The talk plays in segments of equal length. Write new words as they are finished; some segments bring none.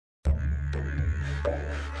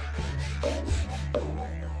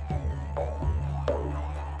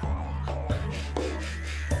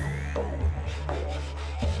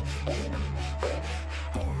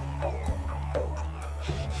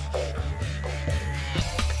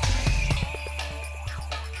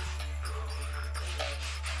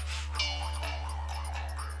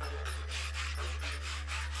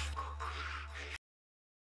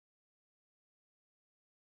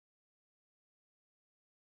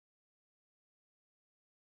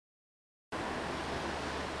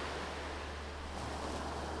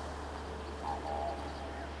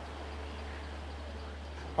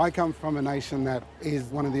I come from a nation that is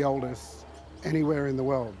one of the oldest anywhere in the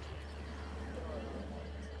world.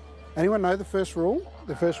 Anyone know the first rule?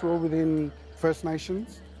 The first rule within First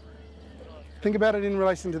Nations? Think about it in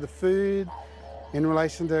relation to the food, in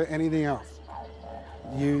relation to anything else.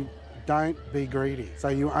 You don't be greedy. So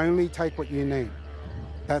you only take what you need.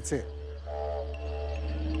 That's it.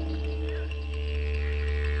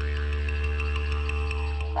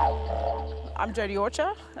 I'm Jodie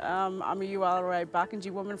Orcher. I'm a ULRA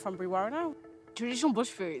Barkindji woman from Brewarrina. Traditional bush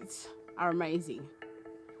foods are amazing.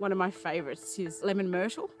 One of my favourites is lemon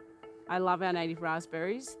myrtle. I love our native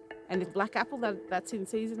raspberries and the black apple that's in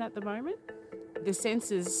season at the moment. The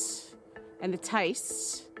senses and the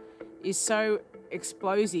tastes is so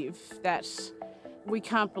explosive that we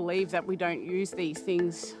can't believe that we don't use these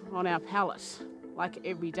things on our palate like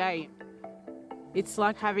every day. It's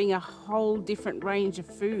like having a whole different range of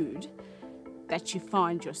food that you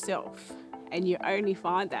find yourself, and you only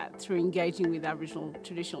find that through engaging with Aboriginal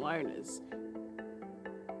traditional owners.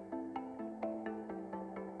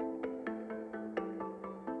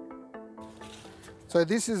 So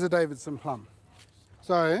this is a Davidson plum.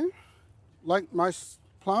 So, like most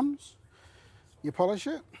plums, you polish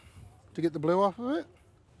it to get the blue off of it,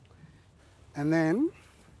 and then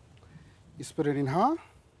you split it in half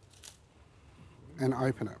and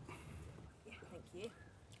open it.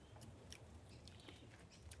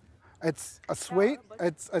 It's a sweet,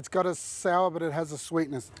 it's got a sour, but it has a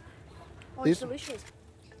sweetness. Oh, it's delicious.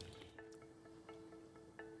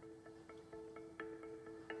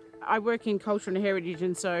 I work in culture and heritage,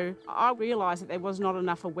 and so I realised that there was not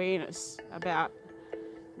enough awareness about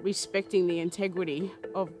respecting the integrity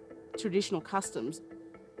of traditional customs.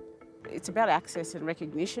 It's about access and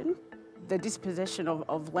recognition. The dispossession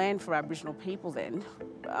of land for Aboriginal people then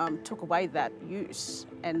took away that use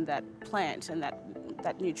and that plant and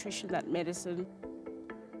that nutrition, that medicine.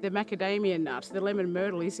 The macadamia nut, the lemon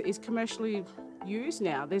myrtle, is commercially used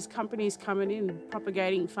now. There's companies coming in,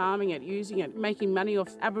 propagating, farming it, using it, making money off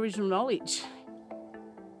Aboriginal knowledge.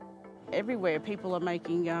 Everywhere people are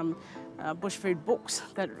making bush food books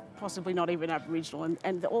that are possibly not even Aboriginal,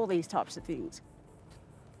 and all these types of things.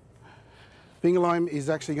 Fingerlime is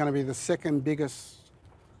actually going to be the second biggest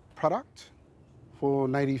product for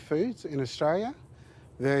native foods in Australia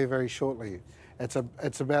very, very shortly. It's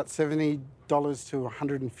about $70 to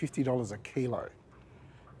 $150 a kilo.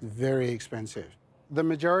 Very expensive. The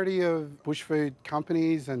majority of bush food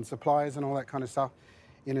companies and suppliers and all that kind of stuff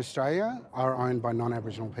in Australia are owned by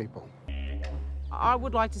non-Aboriginal people. I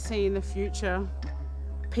would like to see in the future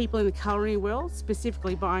people in the culinary world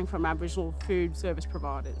specifically buying from Aboriginal food service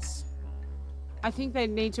providers. I think they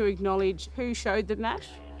need to acknowledge who showed them that,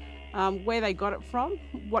 where they got it from,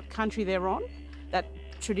 what country they're on. That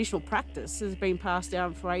traditional practice has been passed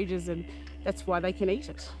down for ages, and that's why they can eat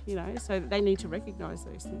it, you know, so they need to recognise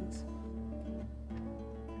those things.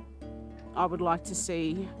 I would like to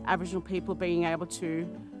see Aboriginal people being able to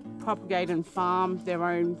propagate and farm their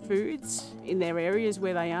own foods in their areas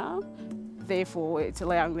where they are. Therefore, it's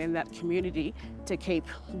allowing them, that community, to keep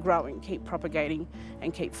growing, keep propagating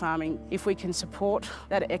and keep farming. If we can support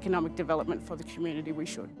that economic development for the community, we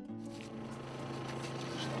should.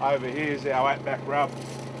 Over here is our outback rub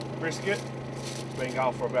brisket. It's been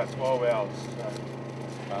going for about 12 hours.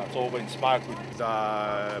 So, it's all been smoked with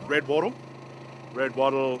red wattle,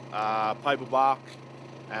 paper bark,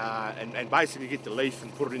 and basically get the leaf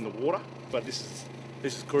and put it in the water. But this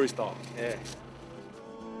is curry style. Yeah.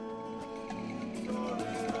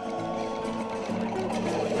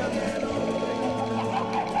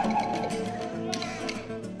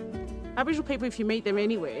 Aboriginal people, if you meet them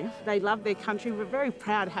anywhere, they love their country. We're very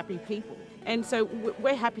proud, happy people. And so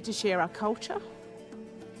we're happy to share our culture.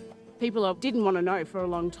 People didn't want to know for a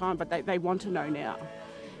long time, but they want to know now.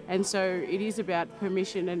 And so it is about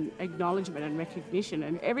permission and acknowledgement and recognition,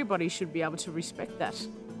 and everybody should be able to respect that.